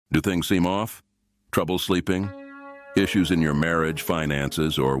Do things seem off? Trouble sleeping? Issues in your marriage,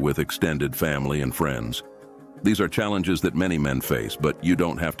 finances, or with extended family and friends? These are challenges that many men face, but you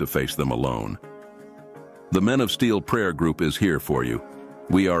don't have to face them alone. The Men of Steel prayer group is here for you.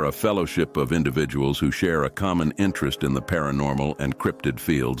 We are a fellowship of individuals who share a common interest in the paranormal and cryptid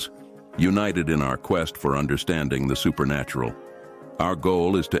fields, united in our quest for understanding the supernatural. Our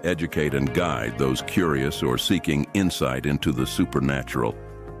goal is to educate and guide those curious or seeking insight into the supernatural,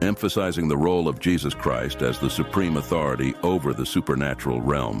 emphasizing the role of Jesus Christ as the supreme authority over the supernatural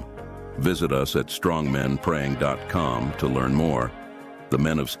realm. Visit us at strongmenpraying.com to learn more. The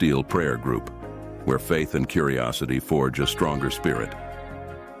Men of Steel prayer group, where faith and curiosity forge a stronger spirit.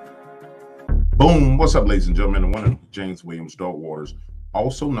 Boom! What's up, ladies and gentlemen? The one of James Williams Darkwaters,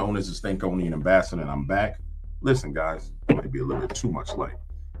 also known as the Stankonian Ambassador, and I'm back. Listen, guys, it might be a little bit too much light.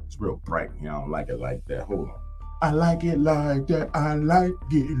 It's real bright. You know, I don't like it like that. Hold on. I like it like that. I like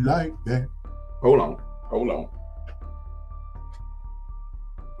it like that. Hold on. Hold on.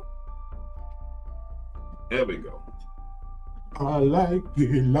 There we go. I like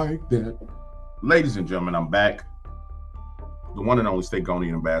it like that. Ladies and gentlemen, I'm back. The one and only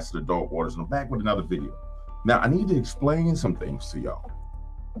Stankonian Ambassador, Darkwaters, and I'm back with another video. Now, I need to explain some things to y'all.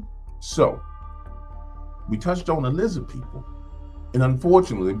 So, we touched on the lizard people, and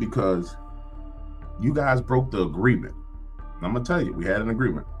unfortunately, because you guys broke the agreement, and I'm gonna tell you, we had an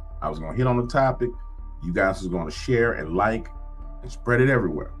agreement. I was gonna hit on the topic, you guys was gonna share and like and spread it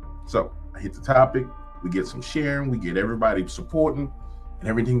everywhere. So I hit the topic, we get some sharing, we get everybody supporting, and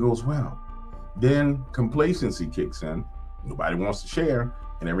everything goes well. Then complacency kicks in, nobody wants to share,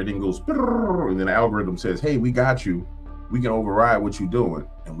 and everything goes, and then the algorithm says, hey, we got you, we can override what you're doing,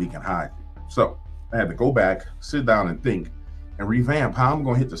 and we can hide you. So I had to go back, sit down and think, and revamp how I'm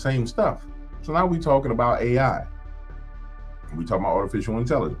gonna hit the same stuff. So now we're talking about AI. And we talking about artificial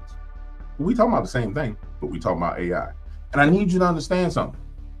intelligence. We talking about the same thing, but we talking about AI. And I need you to understand something.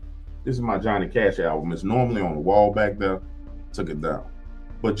 This is my Johnny Cash album. It's normally on the wall back there. Took it down.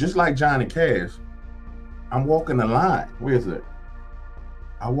 But just like Johnny Cash, I'm walking the line. Where is it?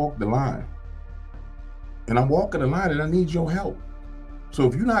 I walk the line. And I'm walking the line and I need your help. So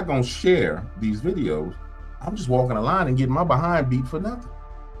if you're not gonna share these videos, I'm just walking the line and getting my behind beat for nothing.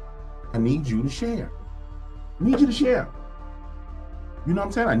 I need you to share. I need you to share. You know what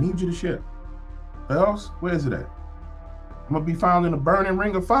I'm saying? I need you to share. Or else, where is it at? I'm gonna be found in a burning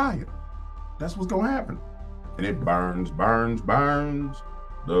ring of fire. That's what's gonna happen. And it burns, burns, burns,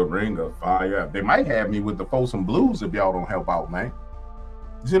 the ring of fire. They might have me with the Folsom Blues if y'all don't help out, man.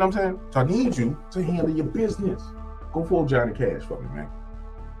 You see what I'm saying? So I need you to handle your business. Go for Johnny Cash for me, man.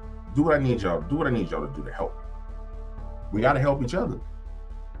 Do what I need y'all. Do what I need y'all to do to help. We gotta help each other.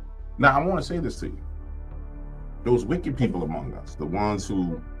 Now, I want to say this to you. Those wicked people among us, the ones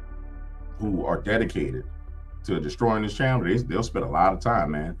who are dedicated to destroying this channel, they'll spend a lot of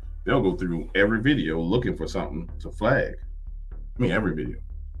time, man. They'll go through every video looking for something to flag. I mean, every video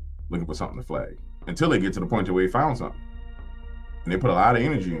looking for something to flag until they get to the point where they found something. And they put a lot of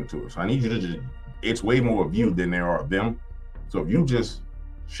energy into it. So I need you to just, it's way more of you than there are of them. So if you just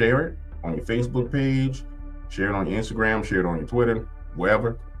share it on your Facebook page, share it on your Instagram, share it on your Twitter,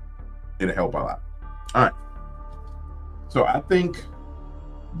 wherever, it'll help a lot. All right. So I think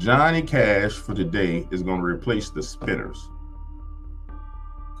Johnny Cash for today is going to replace the spinners,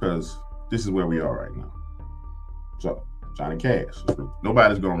 because this is where we are right now. So Johnny Cash,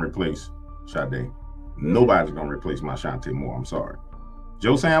 nobody's going to replace Sade. Nobody's going to replace my Shantae Moore. I'm sorry.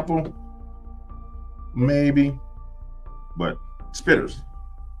 Joe Sample, maybe, but spitters.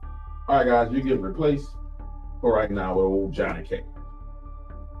 All right, guys, you get replaced for right now with old Johnny Cash.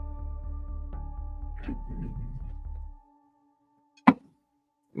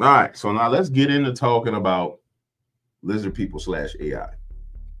 All right, so now let's get into talking about lizard people / AI.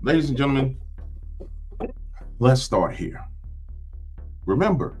 Ladies and gentlemen, let's start here.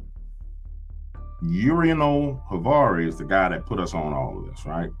 Remember, Uriano Havari is the guy that put us on all of this,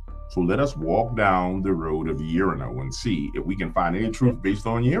 right? So let us walk down the road of Uriano and see if we can find any truth based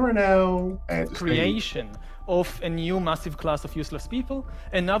on Uriano. Creation of a new massive class of useless people.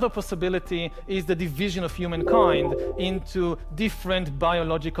 Another possibility is the division of humankind into different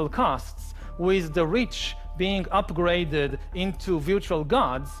biological castes, with the rich being upgraded into virtual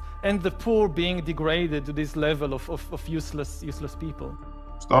gods and the poor being degraded to this level of useless people.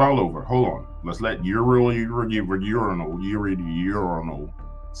 Start all over. Hold on. Let's let Uriano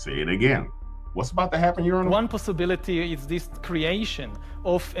say it again. What's about to happen, Uriano? One possibility is this creation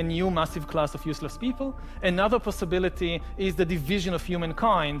of a new massive class of useless people. Another possibility is the division of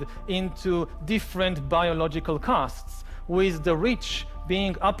humankind into different biological castes, with the rich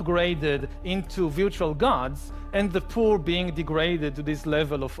being upgraded into virtual gods and the poor being degraded to this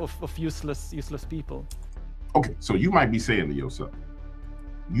level of useless people. Okay, so you might be saying to yourself,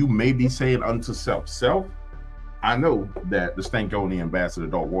 you may be saying unto self, I know that the Stankonia ambassador,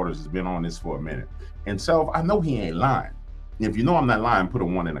 Dark Waters, has been on this for a minute. And self, I know he ain't lying. If you know I'm not lying, put a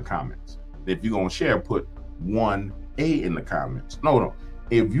 1 in the comments. If you're going to share, put 1A in the comments. No.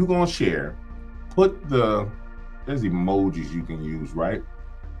 If you're going to share, put there's emojis you can use, right?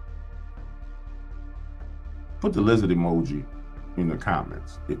 Put the lizard emoji in the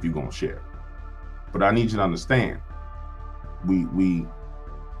comments if you're going to share. But I need you to understand, we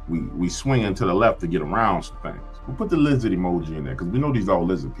swing to the left to get around some things. We'll put the lizard emoji in there because we know these are all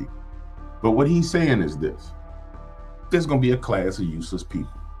lizard people. But what he's saying is this: there's going to be a class of useless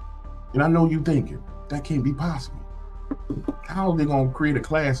people. And I know you're thinking, that can't be possible. How are they going to create a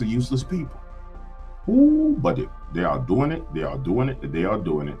class of useless people? Ooh, but they are doing it, they are doing it, they are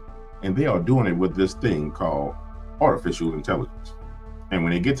doing it. And they are doing it with this thing called artificial intelligence. And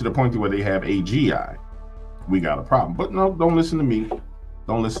when they get to the point where they have AGI, we got a problem. But no, don't listen to me.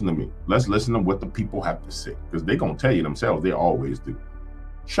 Don't listen to me. Let's listen to what the people have to say, because they're going to tell you themselves. They always do.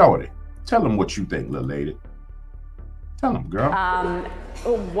 Shorty, tell them what you think, little lady. Tell them, girl.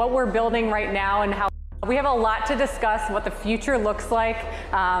 What we're building right now and how we have a lot to discuss, what the future looks like,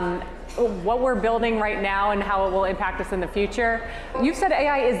 what we're building right now and how it will impact us in the future. You've said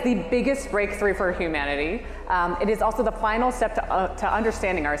AI is the biggest breakthrough for humanity. It is also the final step to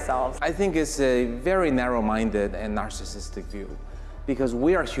understanding ourselves. I think it's a very narrow-minded and narcissistic view, because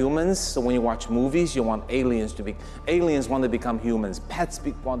we are humans. So when you watch movies, you want aliens want to become humans, pets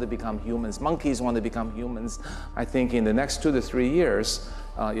want to become humans, monkeys want to become humans. I think in the next 2 to 3 years,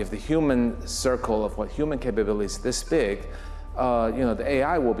 if the human circle of what human capability is this big, the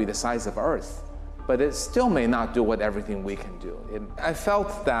AI will be the size of Earth, but it still may not do what everything we can do. I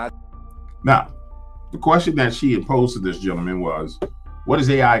felt that. Now, the question that she had posed to this gentleman was, what is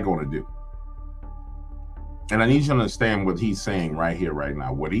AI going to do? And I need you to understand what he's saying right here, right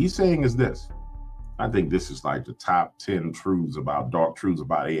now. What he's saying is this. I think this is like the top 10 dark truths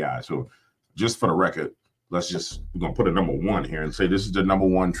about AI. So just for the record, we're going to put a number 1 here and say this is the number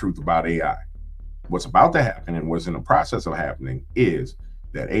 1 truth about AI. What's about to happen and what's in the process of happening is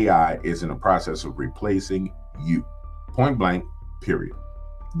that AI is in the process of replacing you. Point blank, period.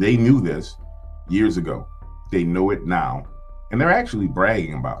 They knew this years ago. They know it now, and they're actually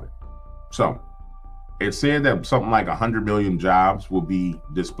bragging about it. So it said that something like 100 million jobs will be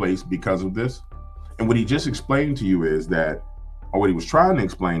displaced because of this. And what he just explained to you is that, or what he was trying to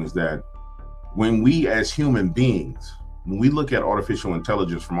explain is that when we as human beings, when we look at artificial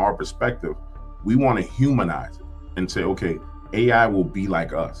intelligence from our perspective, we want to humanize it and say, okay, AI will be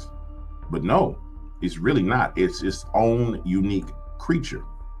like us. But no, it's really not. It's its own unique creature.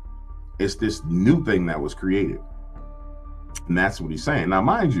 It's this new thing that was created. And that's what he's saying. Now,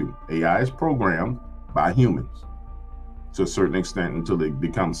 mind you, AI is programmed by humans to a certain extent until they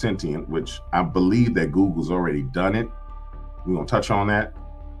become sentient, which I believe that Google's already done it. We're going to touch on that.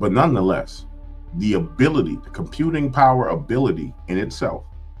 But nonetheless, the ability, the computing power ability in itself,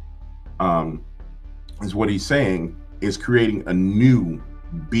 is what he's saying is creating a new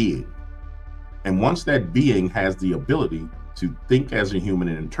being. And once that being has the ability to think as a human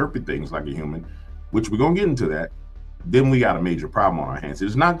and interpret things like a human, which we're going to get into that, then we got a major problem on our hands.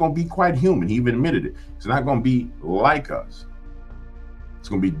 It's not going to be quite human. He even admitted it. It's not going to be like us. It's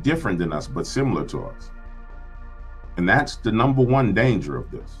going to be different than us, but similar to us. And that's the number 1 danger of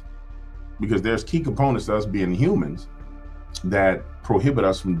this, because there's key components to us being humans that prohibit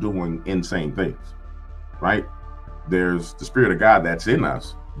us from doing insane things, right? There's the spirit of God that's in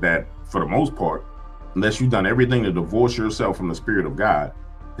us that, for the most part, unless you've done everything to divorce yourself from the spirit of God,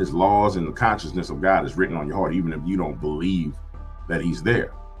 his laws and the consciousness of God is written on your heart, even if you don't believe that he's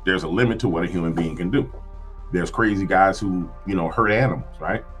there. There's a limit to what a human being can do. There's crazy guys who, hurt animals,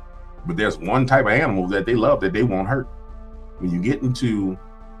 right? But there's one type of animal that they love that they won't hurt. When you get into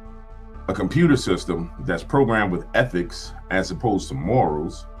a computer system that's programmed with ethics as opposed to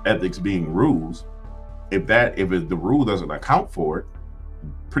morals, ethics being rules, if the rule doesn't account for it,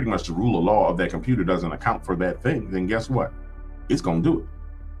 pretty much the rule of law of that computer doesn't account for that thing, then guess what? It's going to do it.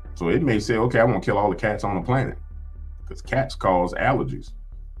 So it may say, okay, I want to kill all the cats on the planet because cats cause allergies.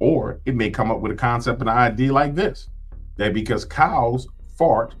 Or it may come up with a concept and an idea like this, that because cows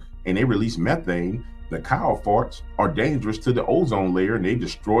fart and they release methane, the cow farts are dangerous to the ozone layer and they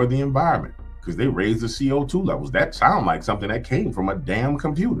destroy the environment because they raise the CO2 levels. That sounds like something that came from a damn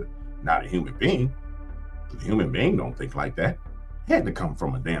computer, not a human being. The human being don't think like that. It had to come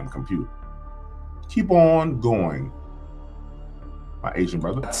from a damn computer. Keep on going my Asian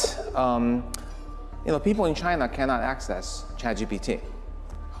brother. People in China cannot access ChatGPT.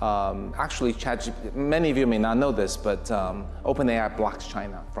 Actually, many of you may not know this, but OpenAI blocks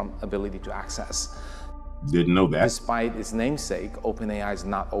China from ability to access. Didn't know that. Despite its namesake, OpenAI is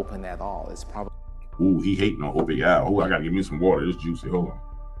not open at all. It's probably. Ooh, he hating on OpenAI. Oh, I gotta give me some water. It's juicy. Hold on.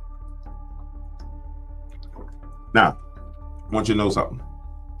 Now, I want you to know something.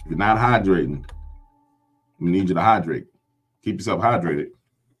 If you're not hydrating, we need you to hydrate. Keep yourself hydrated.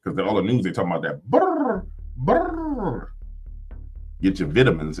 Because all the news, they talking about that. Brr, brr. Get your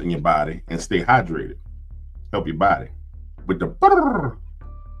vitamins in your body and stay hydrated. Help your body with the brr.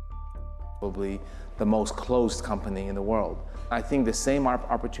 Probably the most closed company in the world. I think the same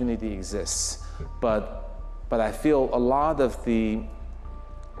opportunity exists, but I feel a lot of the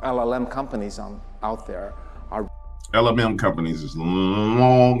LLM companies out there are LLM companies is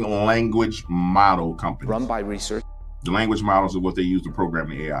long language model companies. Run by research. The language models are what they use to program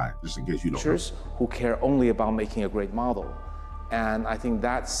the AI, just in case you don't know. Who care only about making a great model. And I think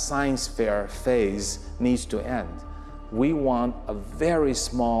that science fair phase needs to end. We want a very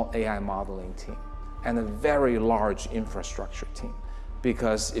small AI modeling team and a very large infrastructure team.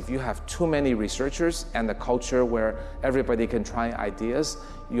 Because if you have too many researchers and a culture where everybody can try ideas,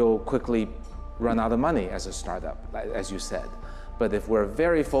 you'll quickly run out of money as a startup, as you said. But if we're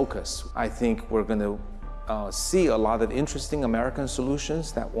very focused, I think we're going to see a lot of interesting American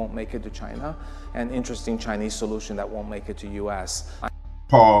solutions that won't make it to China and interesting Chinese solution that won't make it to US.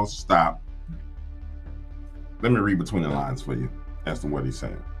 Pause, stop. Let me read between the lines for you as to what he's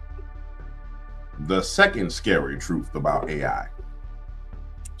saying. The second scary truth about AI.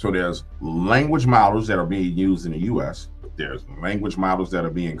 So there's language models that are being used in the US. There's language models that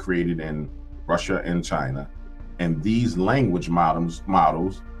are being created in Russia and China. And these language models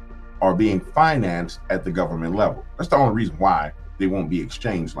are being financed at the government level. That's the only reason why they won't be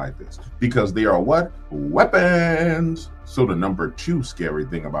exchanged like this, because they are what? Weapons. So the number two scary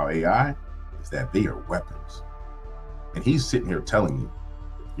thing about AI is that they are weapons. And he's sitting here telling you,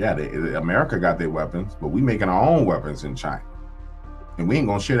 yeah, America got their weapons, but we making our own weapons in China. And we ain't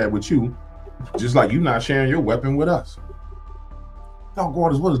gonna share that with you, just like you not sharing your weapon with us. Dog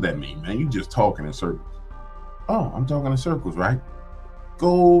waters, what does that mean, man? You just talking in circles. Oh, I'm talking in circles, right?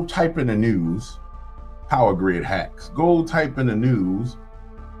 Go type in the news, power grid hacks. Go type in the news,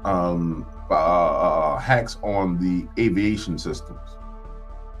 hacks on the aviation systems.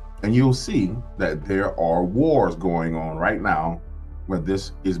 And you'll see that there are wars going on right now where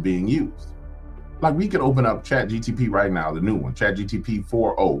this is being used. Like we could open up ChatGPT right now, the new one, ChatGPT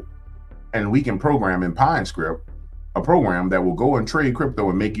 4.0, and we can program in PineScript a program that will go and trade crypto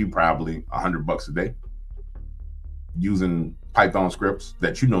and make you probably $100 a day using Python scripts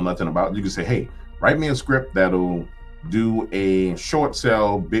that you know nothing about. You can say, hey, write me a script that'll do a short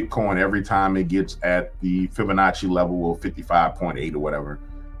sell Bitcoin every time it gets at the Fibonacci level of 55.8 or whatever,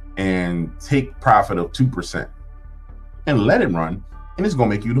 and take profit of 2% and let it run, and it's gonna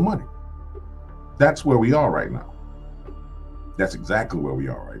make you the money. That's where we are right now. That's exactly where we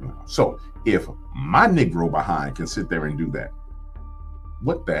are right now. So if my Negro behind can sit there and do that,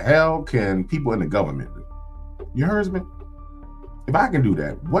 what the hell can people in the government do? You heard me? If I can do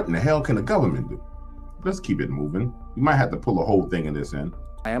that, what in the hell can the government do? Let's keep it moving. You might have to pull a whole thing in this end.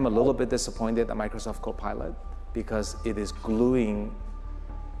 I am a little bit disappointed at Microsoft Copilot because it is gluing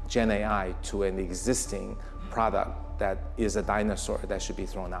Gen AI to an existing product that is a dinosaur that should be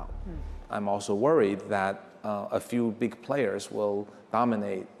thrown out. I'm also worried that a few big players will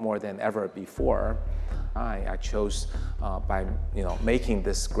dominate more than ever before. I chose by making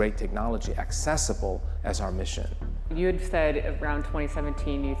this great technology accessible as our mission. You had said around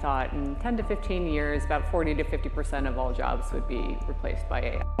 2017 you thought in 10 to 15 years about 40 to 50% of all jobs would be replaced by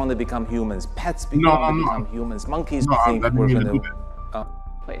AI. Want to become humans, pets become humans, monkeys think we're going to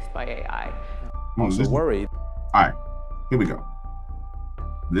replaced by AI. I'm also worried. All right, here we go.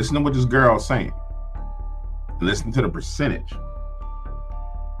 Listen to what this girl is saying. Listen to the percentage.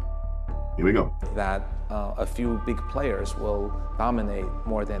 Here we go. That a few big players will dominate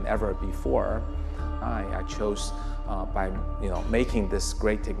more than ever before. I chose by making this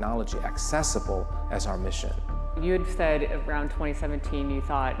great technology accessible as our mission. You had said around 2017 you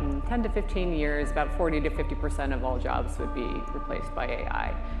thought in 10 to 15 years about 40 to 50% of all jobs would be replaced by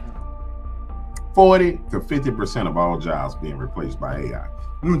AI. 40 to 50% of all jobs being replaced by AI.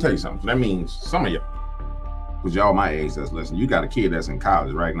 Let me tell you something. That means some of you, because y'all my age that's listening, you got a kid that's in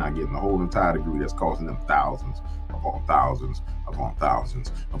college right now getting the whole entire degree that's costing them thousands upon thousands upon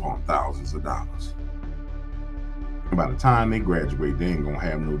thousands upon thousands of dollars. And by the time they graduate, they ain't gonna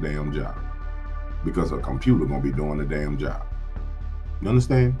have no damn job because a computer gonna be doing the damn job. You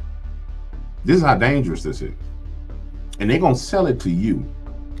understand? This is how dangerous this is. And they're going to sell it to you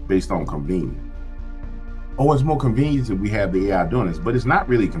based on convenience. Oh, it's more convenient that we have the AI doing this, but it's not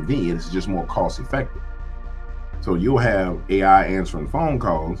really convenient. It's just more cost effective. So you'll have AI answering phone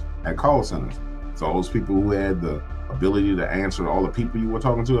calls at call centers. So those people who had the ability to answer all the people you were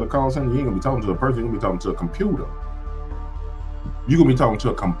talking to at a call center, you ain't gonna be talking to a person, you're gonna be talking to a computer. You're gonna be talking to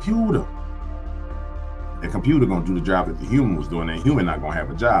a computer. The computer gonna do the job that the human was doing, and the human not gonna have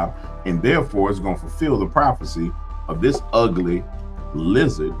a job, and therefore it's gonna fulfill the prophecy of this ugly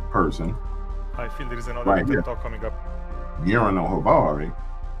lizard person. I feel there is another right TED talk coming up. Urano Havari,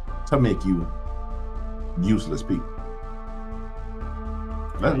 to make you useless people.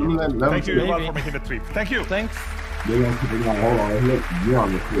 Thank you, Yuval, for making the trip. Thank you. Thanks. They're gonna hold on. Look, you're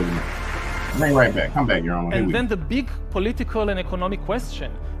on the field now. Bring right back. Come back, Urano. And then the big political and economic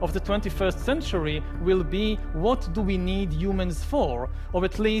question of the 21st century will be, what do we need humans for? Or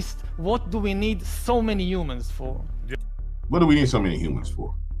at least, what do we need so many humans for? What do we need so many humans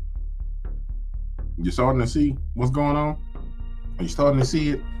for? You're starting to see what's going on? Are you starting to see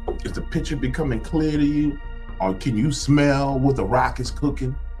it? Is the picture becoming clear to you? Or can you smell what the Rock is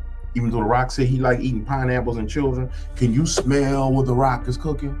cooking? Even though the Rock said he like eating pineapples and children, can you smell what the Rock is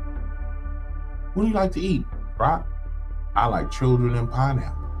cooking? What do you like to eat, Rock? I like children and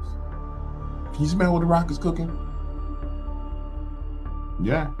pineapples. Can you smell what the Rock is cooking?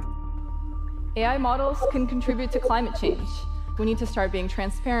 Yeah. AI models can contribute to climate change. We need to start being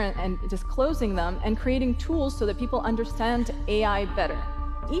transparent and disclosing them and creating tools so that people understand AI better.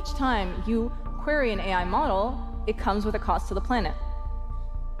 Each time you query an AI model, it comes with a cost to the planet.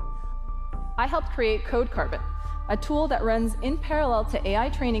 I helped create Code Carbon, a tool that runs in parallel to AI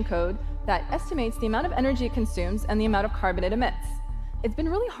training code that estimates the amount of energy it consumes and the amount of carbon it emits. It's been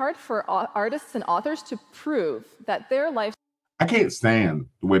really hard for artists and authors to prove that their life... I can't stand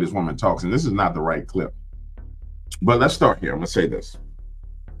the way this woman talks, and this is not the right clip. But let's start here. I'm gonna say this.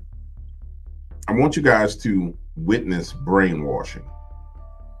 I want you guys to witness brainwashing.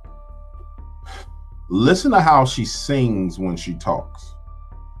 Listen to how she sings when she talks.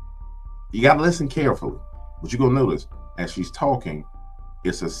 You gotta listen carefully. But you're gonna notice as she's talking,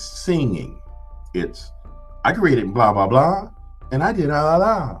 it's a singing. It's, I created blah, blah, blah, and I did blah,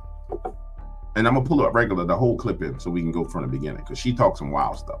 blah. And I'm gonna pull up the whole clip in so we can go from the beginning, because she talks some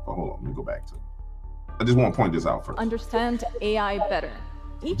wild stuff. But hold on, let me go back to it. I just want to point this out first. Understand AI better.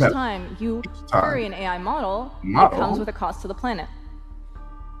 Each time you query an AI model, it comes with a cost to the planet.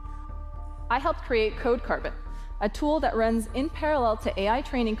 I helped create Code Carbon, a tool that runs in parallel to AI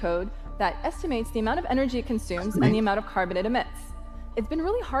training code that estimates the amount of energy it consumes and the amount of carbon it emits. It's been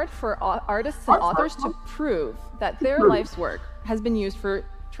really hard for artists and authors to prove that their life's work has been used for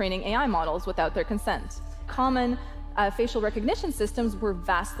training AI models without their consent. Common facial recognition systems were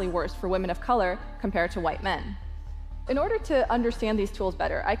vastly worse for women of color compared to white men. In order to understand these tools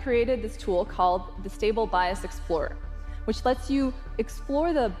better, I created this tool called the Stable Bias Explorer, which lets you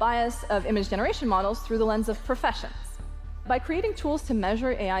explore the bias of image generation models through the lens of professions. By creating tools to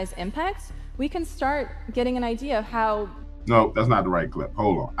measure AI's impacts, we can start getting an idea of how... No, that's not the right clip.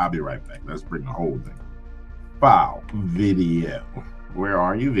 Hold on, I'll be right back. Let's bring the whole thing. File, video. Where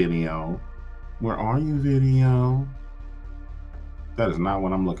are you, video? Where are you, video? That is not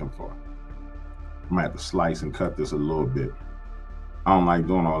what I'm looking for. I'm gonna have to slice and cut this a little bit. I don't like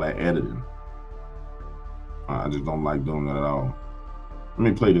doing all that editing. I just don't like doing it at all. Let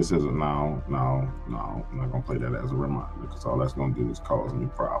me play this as a no. I'm not gonna play that as a reminder, because all that's gonna do is cause me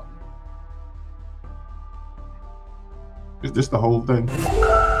problems. Is this the whole thing?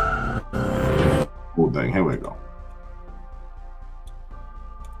 Whole thing, here we go.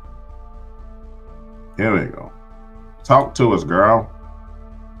 Here we go. Talk to us, girl.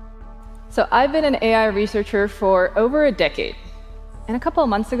 So I've been an AI researcher for over a decade. And a couple of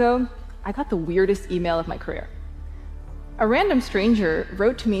months ago, I got the weirdest email of my career. A random stranger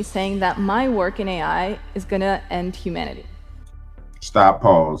wrote to me saying that my work in AI is gonna end humanity. Stop,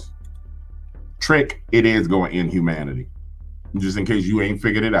 pause. Trick, it is going to end humanity. Just in case you ain't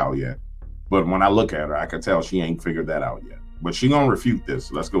figured it out yet. But when I look at her, I can tell she ain't figured that out yet. But she gonna refute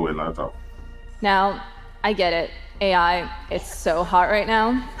this. Let's go ahead and let her talk. Now, I get it. AI, it's so hot right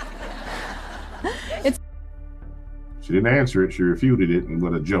now. She didn't answer it. She refuted it and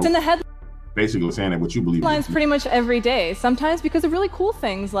with a joke. It's in the headlines. Basically saying that what you believe in. Pretty much every day. Sometimes because of really cool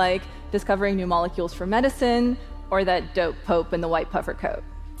things like discovering new molecules for medicine or that dope pope in the white puffer coat.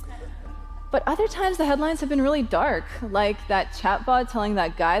 But other times the headlines have been really dark, like that chatbot telling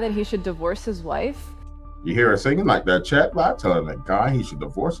that guy that he should divorce his wife. You hear her singing like that chatbot telling that guy he should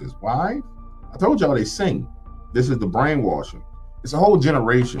divorce his wife? I told y'all they sing. This is the brainwashing. It's a whole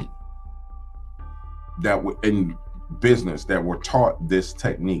generation that were in business that were taught this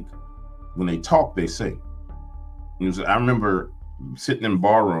technique. When they talk, they sing. I remember sitting in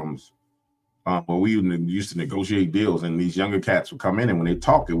bar rooms where we used to negotiate deals, and these younger cats would come in, and when they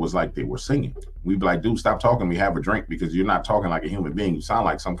talk, it was like they were singing. We'd be like, dude, stop talking. We have a drink, because you're not talking like a human being. You sound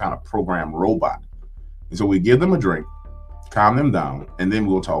like some kind of programmed robot. And so we give them a drink, calm them down, and then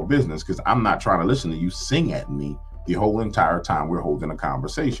we'll talk business, because I'm not trying to listen to you sing at me the whole entire time we're holding a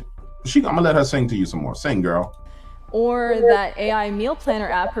conversation. I'm gonna let her sing to you some more. Sing, girl. Or that AI meal planner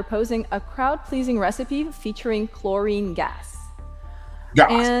app proposing a crowd-pleasing recipe featuring chlorine gas.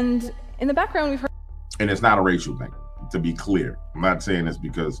 And in the background, we've heard. And it's not a racial thing, to be clear. I'm not saying this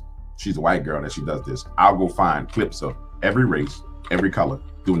because she's a white girl that she does this. I'll go find clips of every race, every color,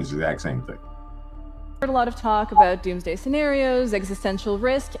 doing this exact same thing. Heard a lot of talk about doomsday scenarios, existential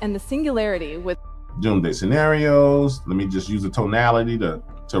risk, and the singularity with doomsday scenarios. Let me just use the tonality to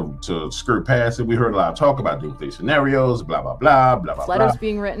skirt past it. We heard a lot of talk about doomsday scenarios, blah, blah, blah, blah, blah, letters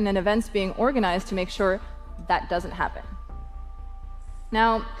being written and events being organized to make sure that doesn't happen.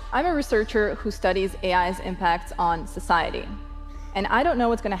 Now, I'm a researcher who studies AI's impacts on society. And I don't know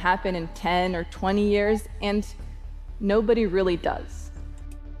what's going to happen in 10 or 20 years, and nobody really does.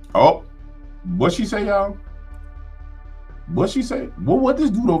 Oh, what'd she say, y'all? What'd she say? Well, what this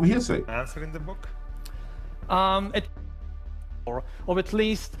dude over here say? Answer in the book? Or at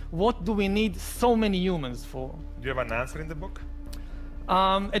least, what do we need so many humans for? Do you have an answer in the book?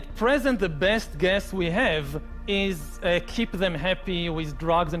 At present, the best guess we have is keep them happy with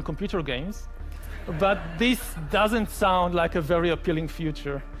drugs and computer games. But this doesn't sound like a very appealing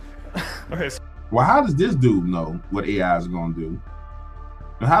future. Okay. Well, how does this dude know what AI is going to do?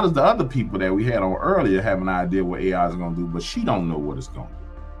 And how does the other people that we had on earlier have an idea what AI is going to do, but she don't know what it's going to do?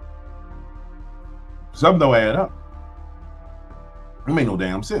 Something don't add up. It made no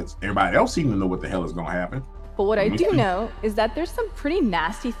damn sense. Everybody else seems to know what the hell is going to happen. But what I do know is that there's some pretty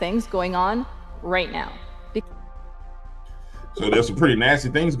nasty things going on right now. So there's some pretty nasty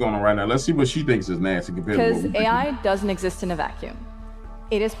things going on right now. Let's see what she thinks is nasty compared to what we think. Because AI doesn't exist in a vacuum.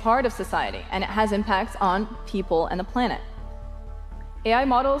 It is part of society, and it has impacts on people and the planet. AI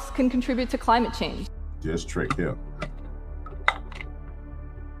models can contribute to climate change. Just trick here.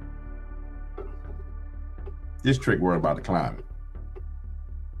 This trick worried about the climate.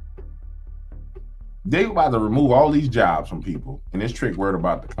 They about to remove all these jobs from people, and this trick worried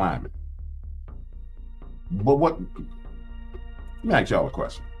about the climate. But what, let me ask y'all a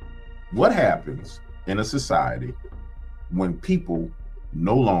question. What happens in a society when people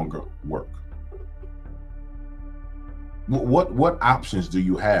no longer work? What options do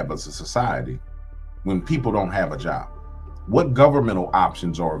you have as a society when people don't have a job? What governmental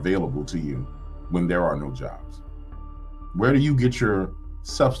options are available to you when there are no jobs? Where do you get your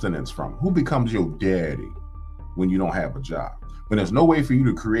subsistence from? Who becomes your daddy when you don't have a job? When there's no way for you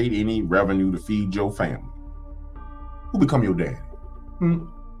to create any revenue to feed your family, who become your daddy?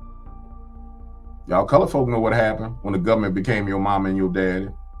 Y'all color folk know what happened when the government became your mama and your daddy.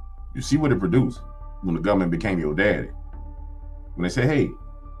 You see what it produced when the government became your daddy. When they say, hey,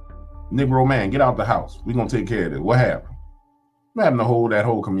 Negro man, get out the house. We're going to take care of this. What happened? What happened to that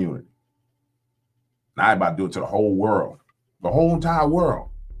whole community? Now I about to do it to the whole world. The whole entire world.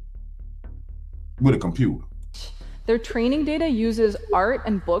 With a computer. Their training data uses art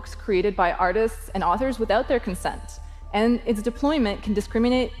and books created by artists and authors without their consent. And its deployment can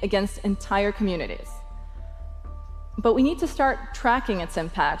discriminate against entire communities. But we need to start tracking its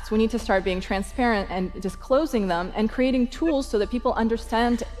impacts. We need to start being transparent and disclosing them and creating tools so that people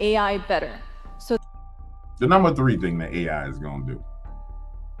understand AI better. So the number 3 thing that AI is going to do,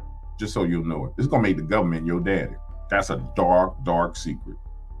 just so you'll know it, it's going to make the government your daddy. That's a dark, dark secret.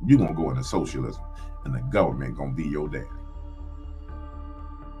 You're going to go into socialism and the government going to be your daddy.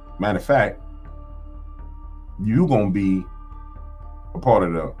 Matter of fact, you're going to be a part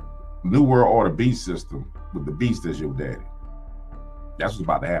of the New World Order beast system with the beast as your daddy. That's what's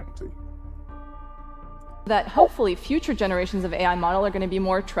about to happen to you. That hopefully future generations of AI model are going to be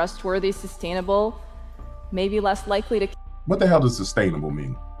more trustworthy, sustainable, maybe less likely to... What the hell does sustainable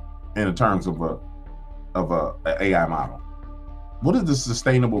mean in terms of a AI model? What does the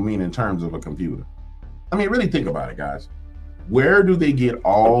sustainable mean in terms of a computer? I mean, really think about it, guys. Where do they get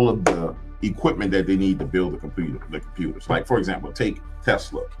all of the equipment that they need to build the computers? Like, for example, take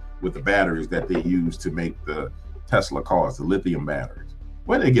Tesla with the batteries that they use to make the Tesla cars, the lithium batteries.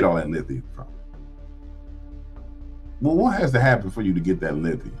 Where do they get all that lithium from? Well, what has to happen for you to get that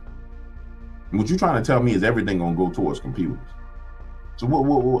lithium? And what you're trying to tell me is everything gonna go towards computers. So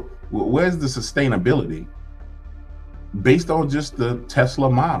where's the sustainability based on just the Tesla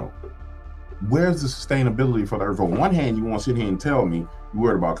model. Where's the sustainability for the earth? On one hand, you want to sit here and tell me you're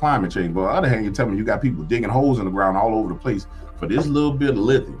worried about climate change, but on the other hand, you tell me you got people digging holes in the ground all over the place for this little bit of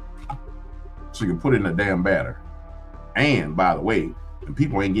lithium so you can put it in a damn battery. And by the way, the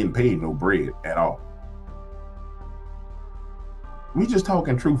people ain't getting paid no bread at all. We just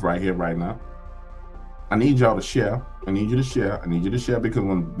talking truth right here, right now. I need y'all to share. I need you to share. I need you to share, because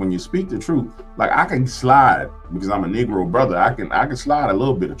when you speak the truth, like I can slide, because I'm a Negro brother, I can slide a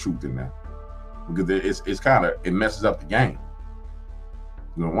little bit of truth in there, because it's kind of, it messes up the game.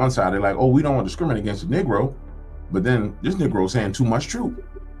 You know, on one side they're like, oh, we don't want to discriminate against the Negro, but then this Negro is saying too much truth.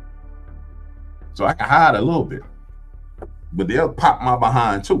 So I can hide a little bit, but they'll pop my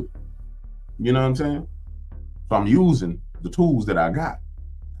behind too. You know what I'm saying? So I'm using the tools that I got,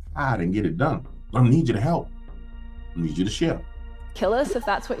 hide and get it done. I need you to help. I need you to share. Kill us if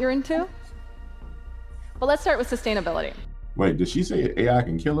that's what you're into? Well, let's start with sustainability. Wait, did she say AI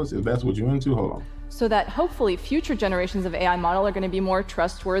can kill us if that's what you're into? Hold on. So that hopefully future generations of AI model are going to be more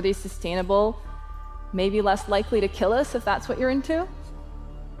trustworthy, sustainable, maybe less likely to kill us if that's what you're into?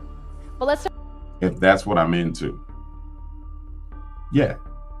 Well, let's start. If that's what I'm into. Yeah.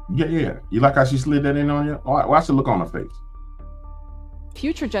 You like how she slid that in on you? Watch the look on her face.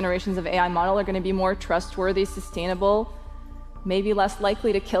 Future generations of AI model are going to be more trustworthy, sustainable, maybe less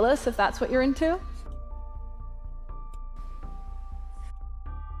likely to kill us if that's what you're into?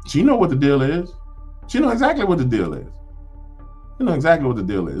 She know what the deal is. She know exactly what the deal is. You know exactly what the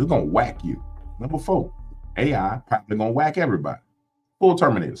deal is. It's gonna whack you. Number 4, AI probably gonna whack everybody. Full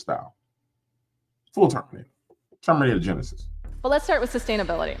Terminator style. Full Terminator. Terminator Genesis. Well, let's start with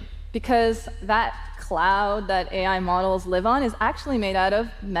sustainability, because that cloud that AI models live on is actually made out of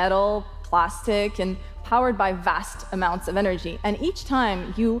metal, plastic, and powered by vast amounts of energy. And each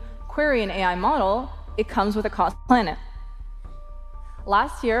time you query an AI model, it comes with a cost planet.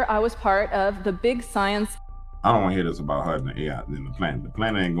 Last year, I was part of the big science. I don't want to hear this about hurting the AI and the planet. The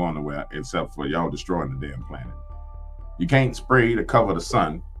planet ain't going nowhere except for y'all destroying the damn planet. You can't spray to cover the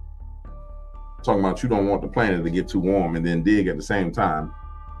sun, talking about you don't want the planet to get too warm, and then dig at the same time,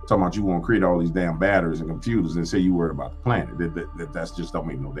 talking about you want to create all these damn batteries and computers and say you worried about the planet. That's just don't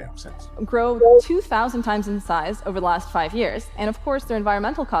make no damn sense. Grow 2,000 times in size over the last 5 years. And of course, their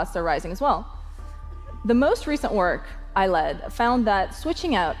environmental costs are rising as well. The most recent work I led found that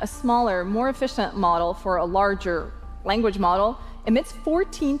switching out a smaller, more efficient model for a larger language model emits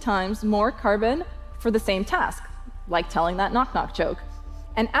 14 times more carbon for the same task, like telling that knock-knock joke.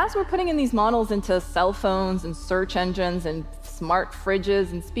 And as we're putting in these models into cell phones and search engines and smart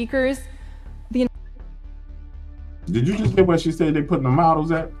fridges and speakers, Did you just hear what she said they putting the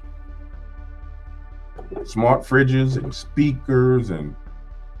models at? Smart fridges and speakers, and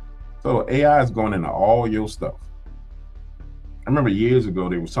so AI is going into all your stuff. I remember years ago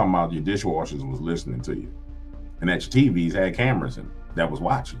they was talking about your dishwashers was listening to you, and that your TVs had cameras in that was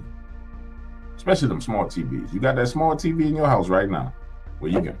watching you. Especially them smart TVs. You got that smart TV in your house right now,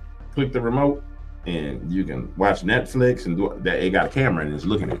 where you can click the remote and you can watch Netflix and do that. It got a camera and it's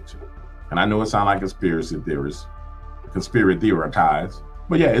looking at you. And I know it sounds like conspiracy theorists, theorized,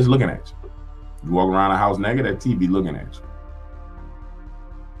 but yeah, it's looking at you. You walk around the house naked, that TV looking at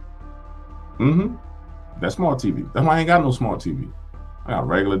you. That smart TV. That's why I ain't got no smart TV. I got a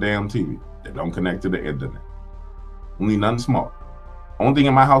regular damn TV that don't connect to the internet. Don't need nothing smart. Only thing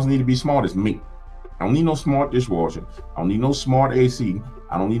in my house need to be smart is me. I don't need no smart dishwasher. I don't need no smart AC.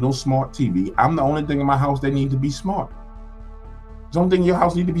 I don't need no smart TV. I'm the only thing in my house that need to be smart. The only thing in your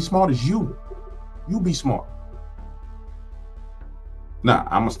house need to be smart is you. You be smart. Now,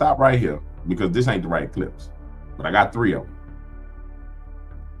 I'm gonna stop right here because this ain't the right clips. But I got 3 of them.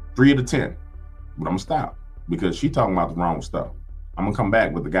 3 of the 10. But I'm gonna stop because she talking about the wrong stuff. I'm gonna come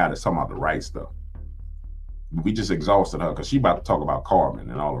back with the guy that's talking about the right stuff. We just exhausted her because she about to talk about carbon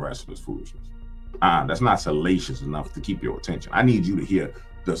and all the rest of this foolishness. That's not salacious enough to keep your attention. I need you to hear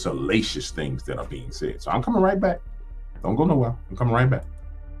the salacious things that are being said. So I'm coming right back. Don't go nowhere. I'm coming right back.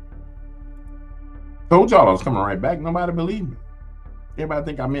 Told y'all I was coming right back. Nobody believed me. Everybody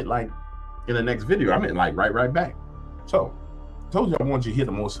think I meant like in the next video. I meant like right back. So I told you I want you to hear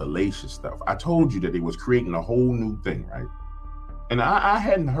the more salacious stuff. I told you that they was creating a whole new thing, right? And I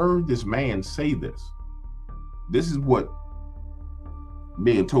hadn't heard this man say this. This is what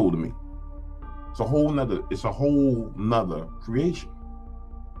being told to me. It's a whole nother creation.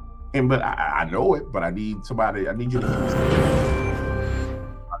 But I know it, but I need you to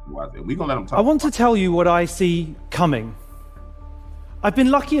we gonna let them talk. I want to tell you what I see coming. I've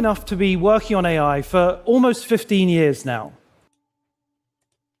been lucky enough to be working on AI for almost 15 years now.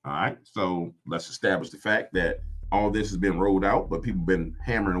 All right, so let's establish the fact that all this has been rolled out, but people have been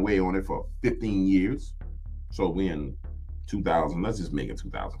hammering away on it for 15 years. So we in 2000, let's just make it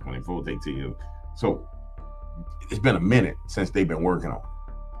 2024, take 10 years. So it's been a minute since they've been working on it.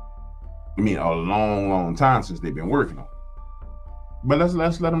 I mean, a long time since they've been working on it. But let's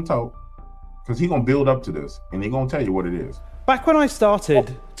let them talk, because he's going to build up to this, and he's going to tell you what it is. Back when I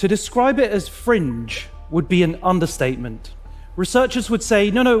started, to describe it as fringe would be an understatement. Researchers would say,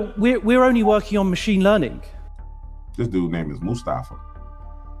 no, we're only working on machine learning. This dude's name is Mustafa.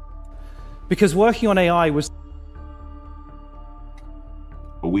 Because working on AI was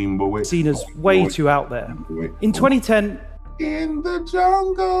seen as way too out there. In 2010, in the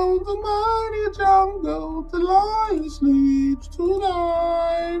jungle, the mighty jungle, the lion sleeps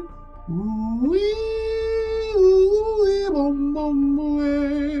tonight.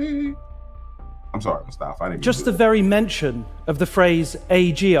 I'm sorry, Mustafa. I didn't just the very mention of the phrase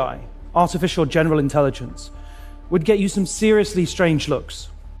AGI, artificial general intelligence, would get you some seriously strange looks.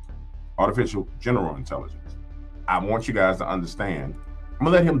 Artificial general intelligence. I want you guys to understand. I'm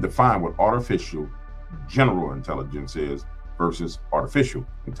gonna let him define what artificial general intelligence is versus artificial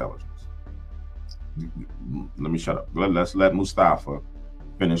intelligence. Let me shut up. Let's let Mustafa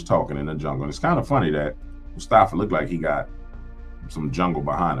finish talking in the jungle. And it's kind of funny that Mustafa looked like he got some jungle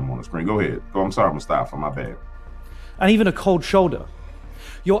behind him on the screen. Go ahead. Oh, I'm sorry, Mustafa, my bad. And even a cold shoulder.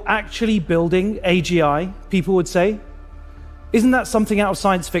 You're actually building AGI, people would say. Isn't that something out of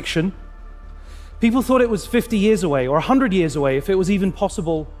science fiction? People thought it was 50 years away or 100 years away, if it was even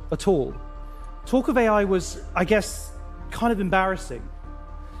possible at all. Talk of AI was, I guess, kind of embarrassing.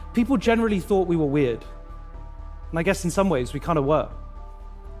 People generally thought we were weird. And I guess in some ways we kind of were.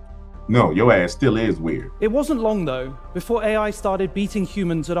 No, your ass still is weird. It wasn't long, though, before AI started beating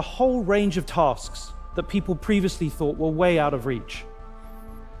humans at a whole range of tasks that people previously thought were way out of reach.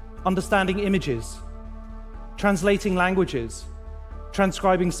 Understanding images, translating languages,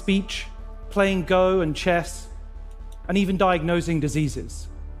 transcribing speech, playing Go and chess, and even diagnosing diseases.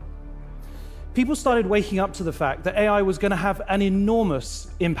 People started waking up to the fact that AI was going to have an enormous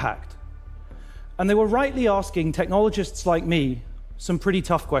impact. And they were rightly asking technologists like me some pretty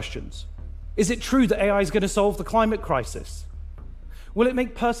tough questions. Is it true that AI is going to solve the climate crisis? Will it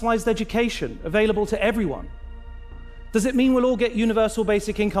make personalized education available to everyone? Does it mean we'll all get universal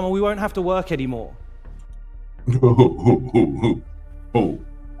basic income and we won't have to work anymore?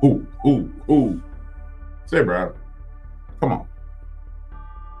 Say, bro, come on.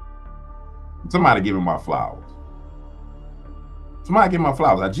 Somebody give me my flowers. Somebody give me my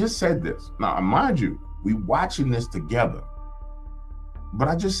flowers. I just said this. Now, mind you, we watching this together. But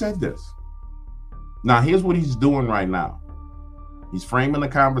I just said this. Now, here's what he's doing right now. He's framing the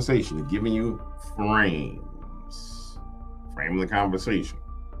conversation. He's giving you frames. Framing the conversation.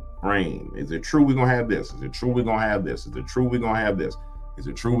 Frame. Is it true we're going to have this? Is it true we're going to have this? Is it true we're going to have this? Is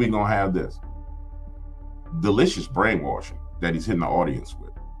it true we're going to have this? Delicious brainwashing that he's hitting the audience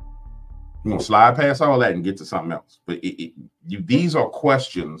with. You're going to slide past all that and get to something else. But these are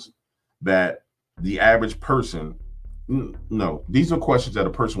questions that the average person, no, these are questions that a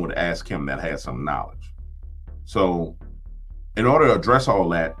person would ask him that has some knowledge. So in order to address all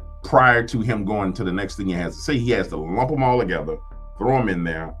that, prior to him going to the next thing he has to say, he has to lump them all together, throw them in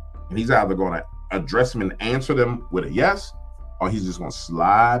there, and he's either going to address them and answer them with a yes, or he's just going to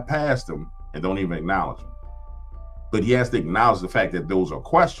slide past them and don't even acknowledge them. But he has to acknowledge the fact that those are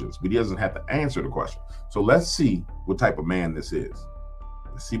questions, but he doesn't have to answer the question. So let's see what type of man this is.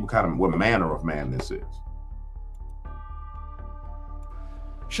 Let's see what manner of man this is.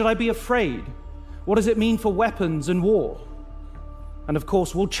 Should I be afraid? What does it mean for weapons and war? And of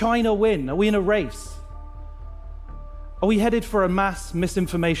course, will China win? Are we in a race? Are we headed for a mass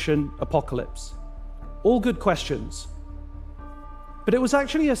misinformation apocalypse? All good questions. But it was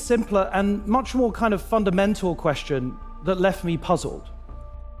actually a simpler and much more kind of fundamental question that left me puzzled.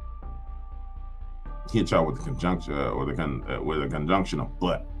 Hit y'all with the conjunction with the conjunction of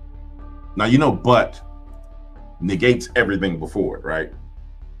but. Now you know but negates everything before it, right?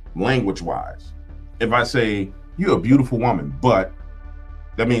 Language-wise, if I say you're a beautiful woman, but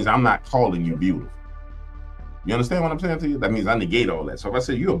that means I'm not calling you beautiful. You understand what I'm saying to you? That means I negate all that. So if I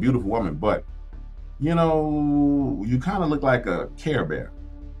say you're a beautiful woman, but you know, you kind of look like a Care Bear.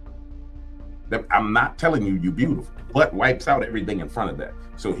 I'm not telling you you're beautiful, but wipes out everything in front of that.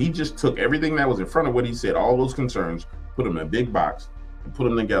 So he just took everything that was in front of what he said, all those concerns, put them in a big box and put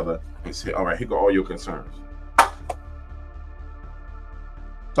them together and said, all right, here go all your concerns.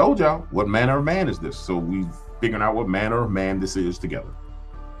 Told y'all, what manner of man is this? So we've figured out what manner of man this is together.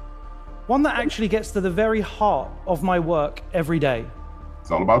 One that actually gets to the very heart of my work every day. It's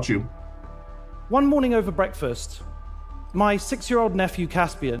all about you. One morning over breakfast, My 6-year-old nephew,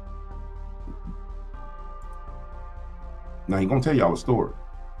 Caspian. Now he's gonna tell y'all a story.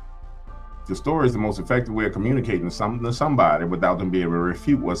 The story is the most effective way of communicating something to somebody without them being able to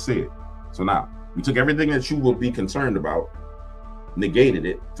refute what's said. So now, we took everything that you would be concerned about, negated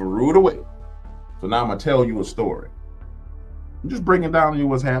it, threw it away. So now I'm gonna tell you a story. I'm just breaking down to you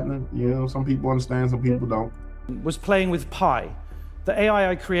what's happening. You know, some people understand, some people don't. Was playing with Pi, the AI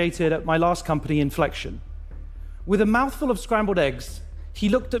I created at my last company, Inflection. With a mouthful of scrambled eggs, he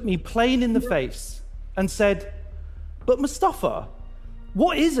looked at me plain in the face and said, "But Mustafa,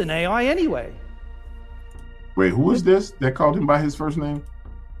 what is an AI anyway?" Wait, who is this that called him by his first name?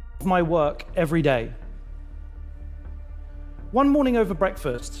 My work every day. One morning over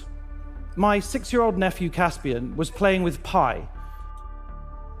breakfast, my 6-year-old nephew Caspian was playing with Pi.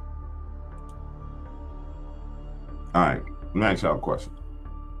 All right, let me ask y'all a question.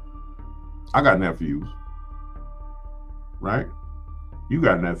 I got nephews, right? You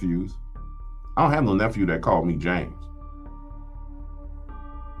got nephews. I don't have no nephew that called me James.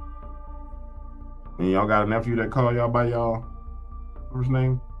 And y'all got a nephew that called y'all by y'all first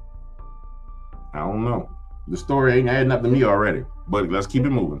name? I don't know. The story ain't adding up to me already, but let's keep it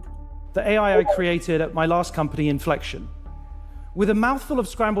moving. The AI I created at my last company, Inflection. With a mouthful of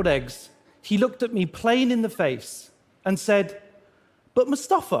scrambled eggs, he looked at me plain in the face and said, "But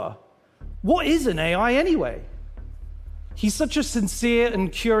Mustafa, what is an AI anyway?" He's such a sincere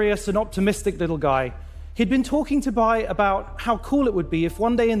and curious and optimistic little guy. He'd been talking to Pi about how cool it would be if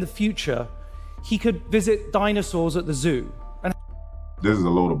one day in the future he could visit dinosaurs at the zoo, and this is a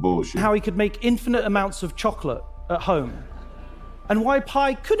load of bullshit. How he could make infinite amounts of chocolate at home, and why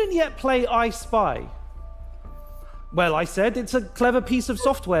Pi couldn't yet play I Spy. Well, I said, it's a clever piece of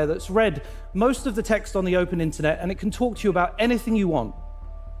software that's read most of the text on the open internet, and it can talk to you about anything you want.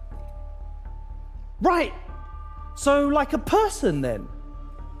 Right, so like a person then?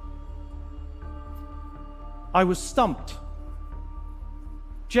 I was stumped.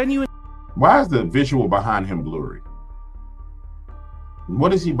 Genuine. Why is the visual behind him blurry?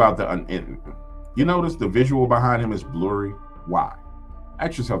 What is he about to you notice the visual behind him is blurry? Why?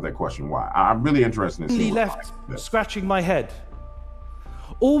 Ask yourself that question, why? I'm really interested in seeing. He left scratching my head.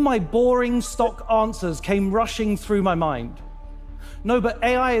 All my boring stock answers came rushing through my mind. No, but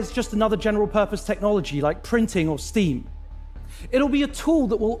AI is just another general purpose technology like printing or Steam. It'll be a tool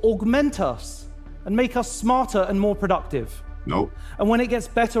that will augment us and make us smarter and more productive. Nope. And when it gets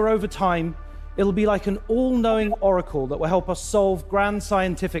better over time, it'll be like an all-knowing oracle that will help us solve grand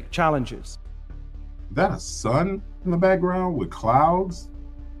scientific challenges. Is that a sun in the background with clouds?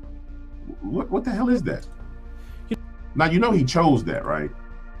 What the hell is that? Now, you know he chose that, right?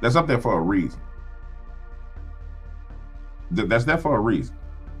 That's up there for a reason. That's there for a reason.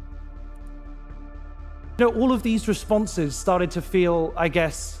 You know, all of these responses started to feel, I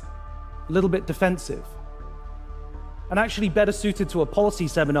guess, a little bit defensive, and actually better suited to a policy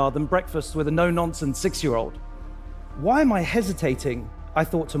seminar than breakfast with a no-nonsense 6-year-old. Why am I hesitating? I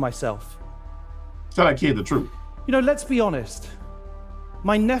thought to myself. Tell that kid the truth. You know, let's be honest.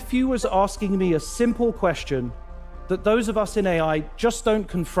 My nephew was asking me a simple question that those of us in AI just don't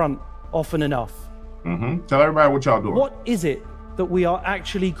confront often enough. Tell everybody what y'all doing. What is it that we are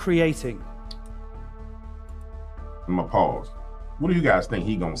actually creating? I'm gonna pause. What do you guys think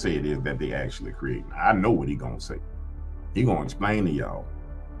he gonna say it is that they actually create? I know what he gonna say. He gonna explain to y'all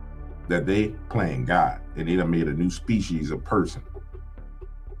that they playing God and they done made a new species of person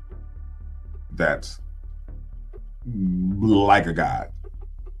that's like a god.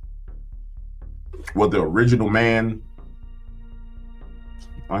 What the original man,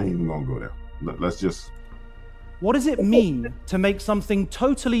 I ain't even gonna go there. Let's just. What does it mean to make something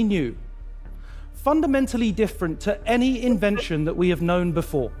totally new, fundamentally different to any invention that we have known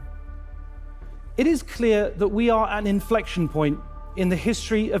before? It is clear that we are at an inflection point in the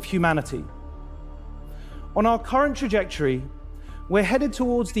history of humanity. On our current trajectory, we're headed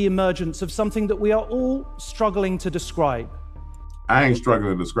towards the emergence of something that we are all struggling to describe. I ain't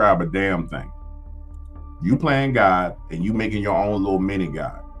struggling to describe a damn thing. You playing God and you making your own little mini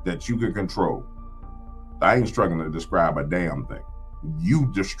God that you can control. I ain't struggling to describe a damn thing.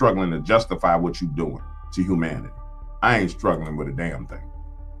 You just struggling to justify what you doing to humanity. I ain't struggling with a damn thing.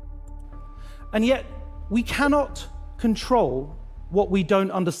 And yet, we cannot control what we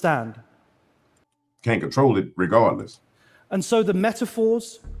don't understand. Can't control it regardless. And so the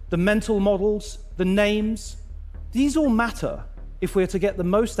metaphors, the mental models, the names, these all matter if we're to get the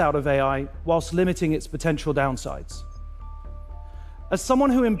most out of AI whilst limiting its potential downsides. As someone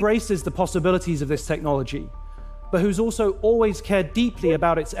who embraces the possibilities of this technology, but who's also always cared deeply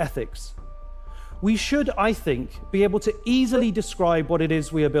about its ethics, We should, I think, be able to easily describe what it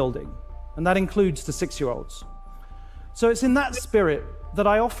is we are building, and that includes the 6-year-olds. So it's in that spirit that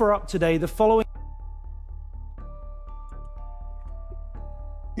I offer up today the following.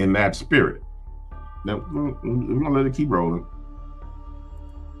 In that spirit. Now, we're gonna let it keep rolling.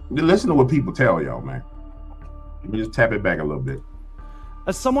 Listen to what people tell y'all, man. Let me just tap it back a little bit.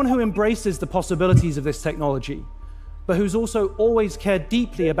 As someone who embraces the possibilities of this technology, but who's also always cared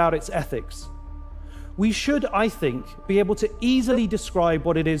deeply about its ethics, we should, I think, be able to easily describe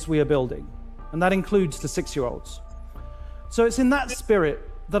what it is we are building, and that includes the 6-year-olds. So it's in that spirit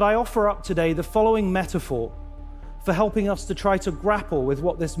that I offer up today the following metaphor for helping us to try to grapple with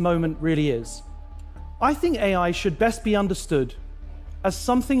what this moment really is. I think AI should best be understood as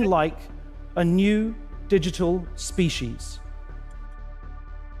something like a new digital species.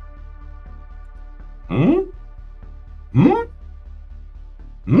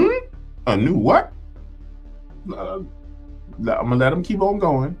 A new what? I'm gonna let them keep on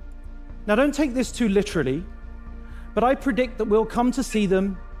going. Now, don't take this too literally, but I predict that we'll come to see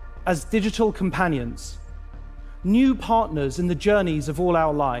them as digital companions, new partners in the journeys of all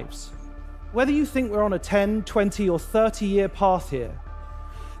our lives. Whether you think we're on a 10, 20, or 30-year path here,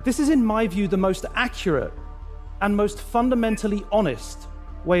 this is, in my view, the most accurate and most fundamentally honest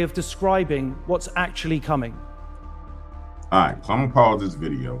way of describing what's actually coming. All right, so I'm gonna pause this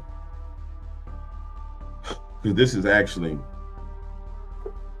video because this is actually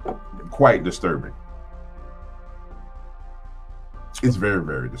quite disturbing. It's very,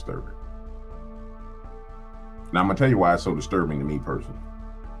 very disturbing. Now, I'm gonna tell you why it's so disturbing to me personally.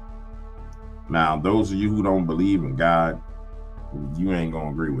 Now, those of you who don't believe in God, you ain't gonna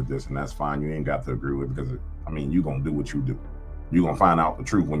agree with this, and that's fine. You ain't got to agree with it because, you're gonna do what you do. You're gonna find out the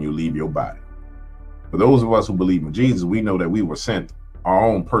truth when you leave your body. For those of us who believe in Jesus, we know that we were sent our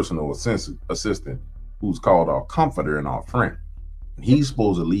own personal assistant, who's called our comforter and our friend. And he's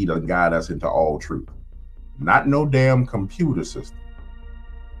supposed to lead and guide us into all truth, not no damn computer system.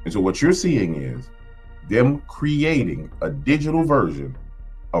 And so what you're seeing is them creating a digital version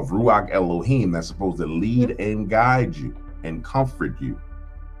of Ruach Elohim that's supposed to lead and guide you and comfort you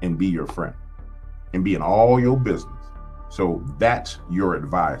and be your friend and be in all your business. So that's your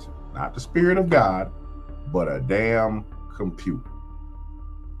advisor, not the Spirit of God, but a damn computer.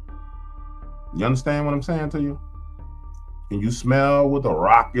 You understand what I'm saying to you? Can you smell what the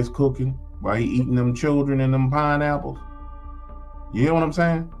Rock is cooking while he eating them children and them pineapples? You hear what I'm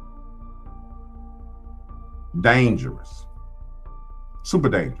saying? Dangerous. Super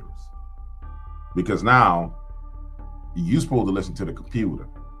dangerous. Because now you're supposed to listen to the computer.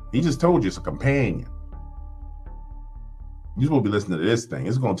 He just told you it's a companion. You're supposed to be listening to this thing.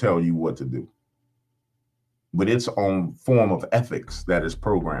 It's going to tell you what to do. But it's on form of ethics that is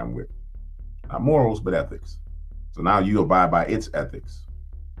programmed with. Not morals, but ethics. So now you abide by its ethics.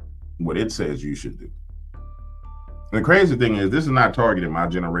 What it says you should do. And the crazy thing is, this is not targeting my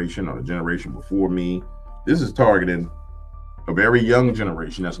generation or the generation before me. This is targeting a very young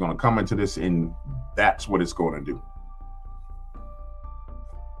generation that's going to come into this, and that's what it's going to do.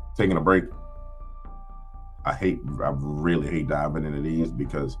 Taking a break. I really hate diving into these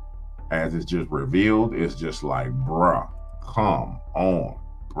because as it's just revealed, it's just like, bruh, come on,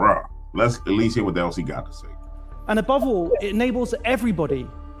 bruh. Let's at least hear what else he got to say. And above all, it enables everybody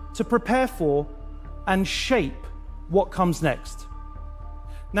to prepare for and shape what comes next.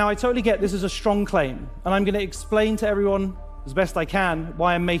 Now, I totally get this is a strong claim, and I'm going to explain to everyone as best I can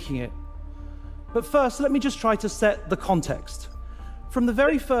why I'm making it. But first, let me just try to set the context. From the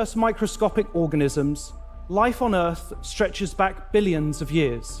very first microscopic organisms, life on Earth stretches back billions of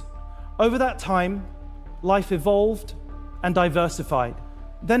years. Over that time, life evolved and diversified.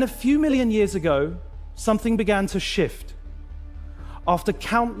 Then a few million years ago, something began to shift. After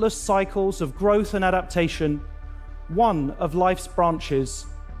countless cycles of growth and adaptation, one of life's branches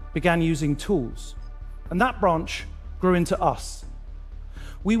began using tools, and that branch grew into us.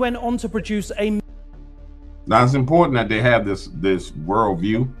 We went on to produce a... Now, it's important that they have this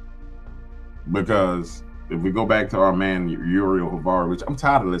worldview, because if we go back to our man Uriel Havari, which I'm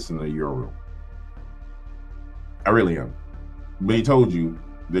tired of listening to Uriel. I really am. But he told you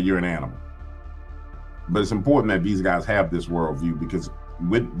that you're an animal. But it's important that these guys have this worldview, because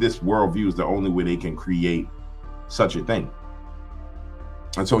with this worldview is the only way they can create such a thing.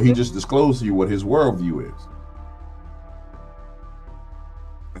 And so he just disclosed to you what his worldview is.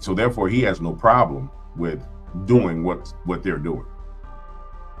 And so therefore he has no problem with doing what they're doing.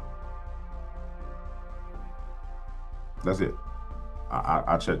 That's it.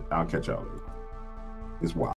 I'll catch y'all later. It's wild.